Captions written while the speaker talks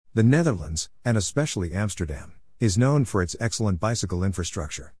The Netherlands, and especially Amsterdam, is known for its excellent bicycle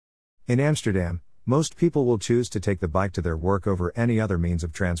infrastructure. In Amsterdam, most people will choose to take the bike to their work over any other means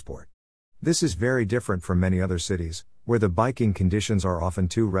of transport. This is very different from many other cities, where the biking conditions are often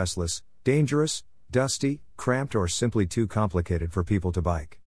too restless, dangerous, dusty, cramped, or simply too complicated for people to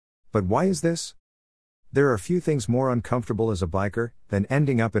bike. But why is this? There are few things more uncomfortable as a biker than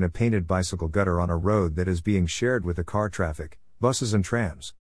ending up in a painted bicycle gutter on a road that is being shared with the car traffic, buses and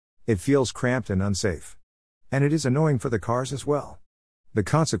trams. It feels cramped and unsafe. And it is annoying for the cars as well. The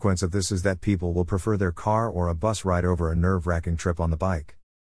consequence of this is that people will prefer their car or a bus ride over a nerve-wracking trip on the bike.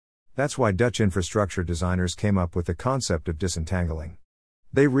 That's why Dutch infrastructure designers came up with the concept of disentangling.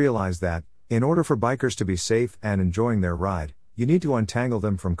 They realized that, in order for bikers to be safe and enjoying their ride, you need to untangle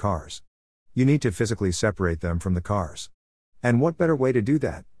them from cars. You need to physically separate them from the cars. And what better way to do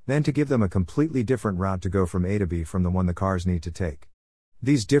that, than to give them a completely different route to go from A to B from the one the cars need to take.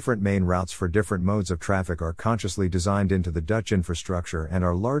 These different main routes for different modes of traffic are consciously designed into the Dutch infrastructure and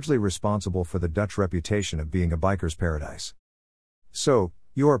are largely responsible for the Dutch reputation of being a biker's paradise. So,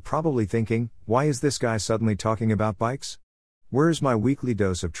 you are probably thinking, why is this guy suddenly talking about bikes? Where's my weekly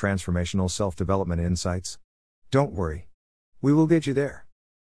dose of transformational self-development insights? Don't worry. We will get you there.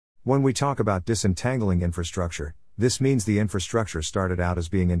 When we talk about disentangling infrastructure, this means the infrastructure started out as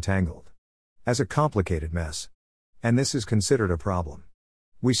being entangled. As a complicated mess. And this is considered a problem.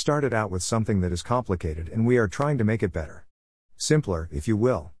 We started out with something that is complicated and we are trying to make it better. Simpler, if you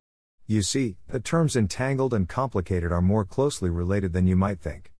will. You see, the terms entangled and complicated are more closely related than you might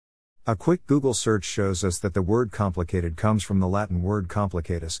think. A quick Google search shows us that the word complicated comes from the Latin word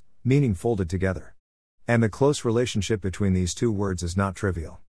complicatus, meaning folded together. And the close relationship between these two words is not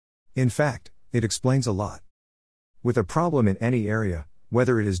trivial. In fact, it explains a lot. With a problem in any area,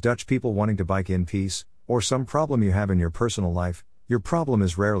 whether it is Dutch people wanting to bike in peace, or some problem you have in your personal life, your problem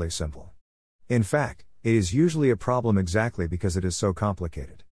is rarely simple. In fact, it is usually a problem exactly because it is so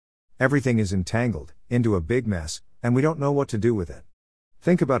complicated. Everything is entangled into a big mess, and we don't know what to do with it.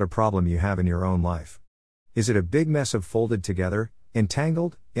 Think about a problem you have in your own life. Is it a big mess of folded together,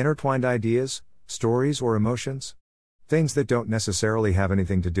 entangled, intertwined ideas, stories, or emotions? Things that don't necessarily have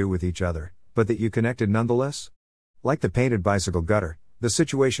anything to do with each other, but that you connected nonetheless? Like the painted bicycle gutter, the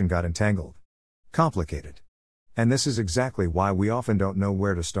situation got entangled. Complicated. And this is exactly why we often don't know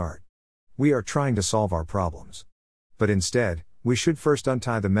where to start. We are trying to solve our problems. But instead, we should first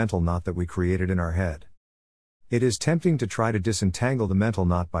untie the mental knot that we created in our head. It is tempting to try to disentangle the mental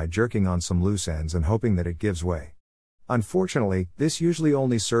knot by jerking on some loose ends and hoping that it gives way. Unfortunately, this usually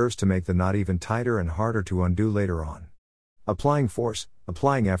only serves to make the knot even tighter and harder to undo later on. Applying force,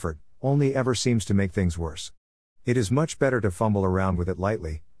 applying effort, only ever seems to make things worse. It is much better to fumble around with it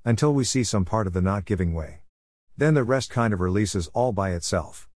lightly, until we see some part of the knot giving way. Then the rest kind of releases all by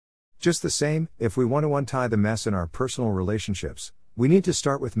itself. Just the same, if we want to untie the mess in our personal relationships, we need to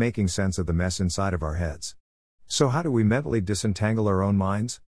start with making sense of the mess inside of our heads. So how do we mentally disentangle our own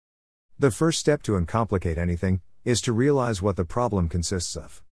minds? The first step to uncomplicate anything is to realize what the problem consists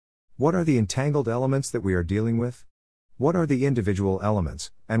of. What are the entangled elements that we are dealing with? What are the individual elements,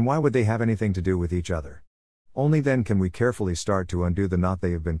 and why would they have anything to do with each other? Only then can we carefully start to undo the knot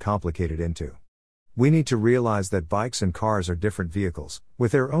they have been complicated into. We need to realize that bikes and cars are different vehicles,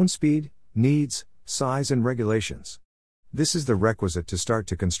 with their own speed, needs, size and regulations. This is the requisite to start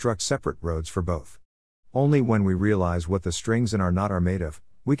to construct separate roads for both. Only when we realize what the strings in our knot are made of,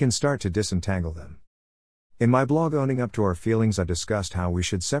 we can start to disentangle them. In my blog Owning Up to Our Feelings, I discussed how we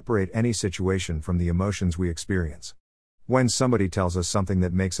should separate any situation from the emotions we experience. When somebody tells us something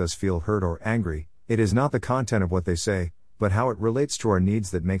that makes us feel hurt or angry, it is not the content of what they say, but how it relates to our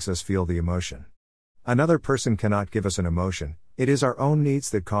needs that makes us feel the emotion. Another person cannot give us an emotion, it is our own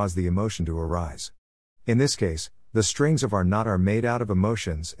needs that cause the emotion to arise. In this case, the strings of our knot are made out of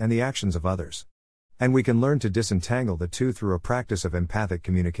emotions and the actions of others. And we can learn to disentangle the two through a practice of empathic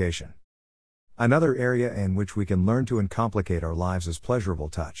communication. Another area in which we can learn to uncomplicate our lives is pleasurable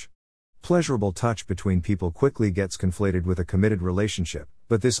touch. Pleasurable touch between people quickly gets conflated with a committed relationship,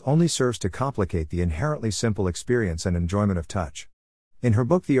 but this only serves to complicate the inherently simple experience and enjoyment of touch. In her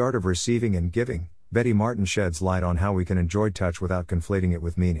book The Art of Receiving and Giving, Betty Martin sheds light on how we can enjoy touch without conflating it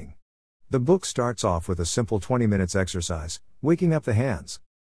with meaning. The book starts off with a simple 20 minutes exercise, waking up the hands.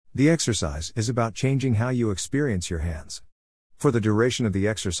 The exercise is about changing how you experience your hands. For the duration of the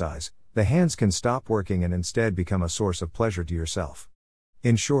exercise, the hands can stop working and instead become a source of pleasure to yourself.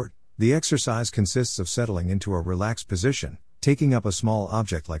 In short, the exercise consists of settling into a relaxed position, taking up a small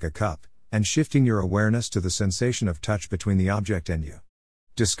object like a cup, and shifting your awareness to the sensation of touch between the object and you.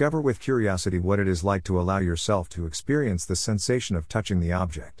 Discover with curiosity what it is like to allow yourself to experience the sensation of touching the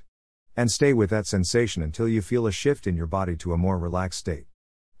object. And stay with that sensation until you feel a shift in your body to a more relaxed state.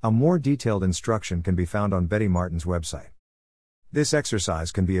 A more detailed instruction can be found on Betty Martin's website. This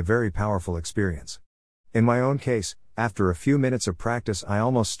exercise can be a very powerful experience. In my own case, after a few minutes of practice, I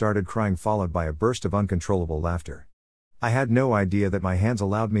almost started crying, followed by a burst of uncontrollable laughter. I had no idea that my hands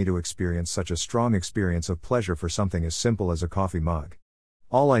allowed me to experience such a strong experience of pleasure for something as simple as a coffee mug.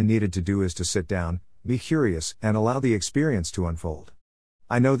 All I needed to do is to sit down, be curious, and allow the experience to unfold.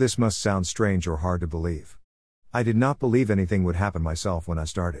 I know this must sound strange or hard to believe. I did not believe anything would happen myself when I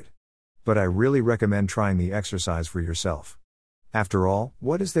started. But I really recommend trying the exercise for yourself. After all,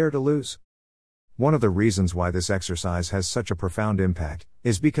 what is there to lose? One of the reasons why this exercise has such a profound impact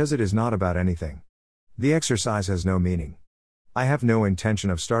is because it is not about anything. The exercise has no meaning. I have no intention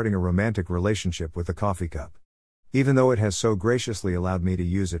of starting a romantic relationship with the coffee cup, even though it has so graciously allowed me to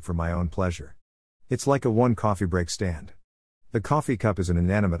use it for my own pleasure. It's like a one coffee break stand. The coffee cup is an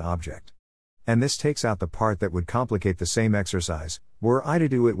inanimate object. And this takes out the part that would complicate the same exercise, were I to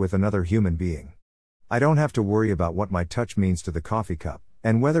do it with another human being. I don't have to worry about what my touch means to the coffee cup,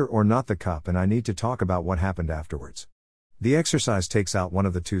 and whether or not the cup and I need to talk about what happened afterwards. The exercise takes out one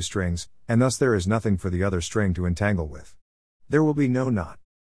of the two strings, and thus there is nothing for the other string to entangle with. There will be no knot.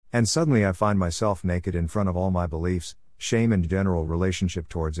 And suddenly I find myself naked in front of all my beliefs, shame, and general relationship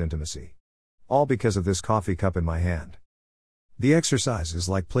towards intimacy. All because of this coffee cup in my hand. The exercise is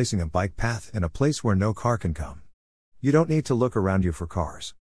like placing a bike path in a place where no car can come. You don't need to look around you for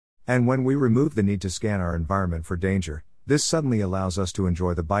cars. And when we remove the need to scan our environment for danger, this suddenly allows us to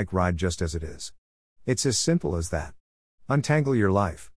enjoy the bike ride just as it is. It's as simple as that. Untangle your life.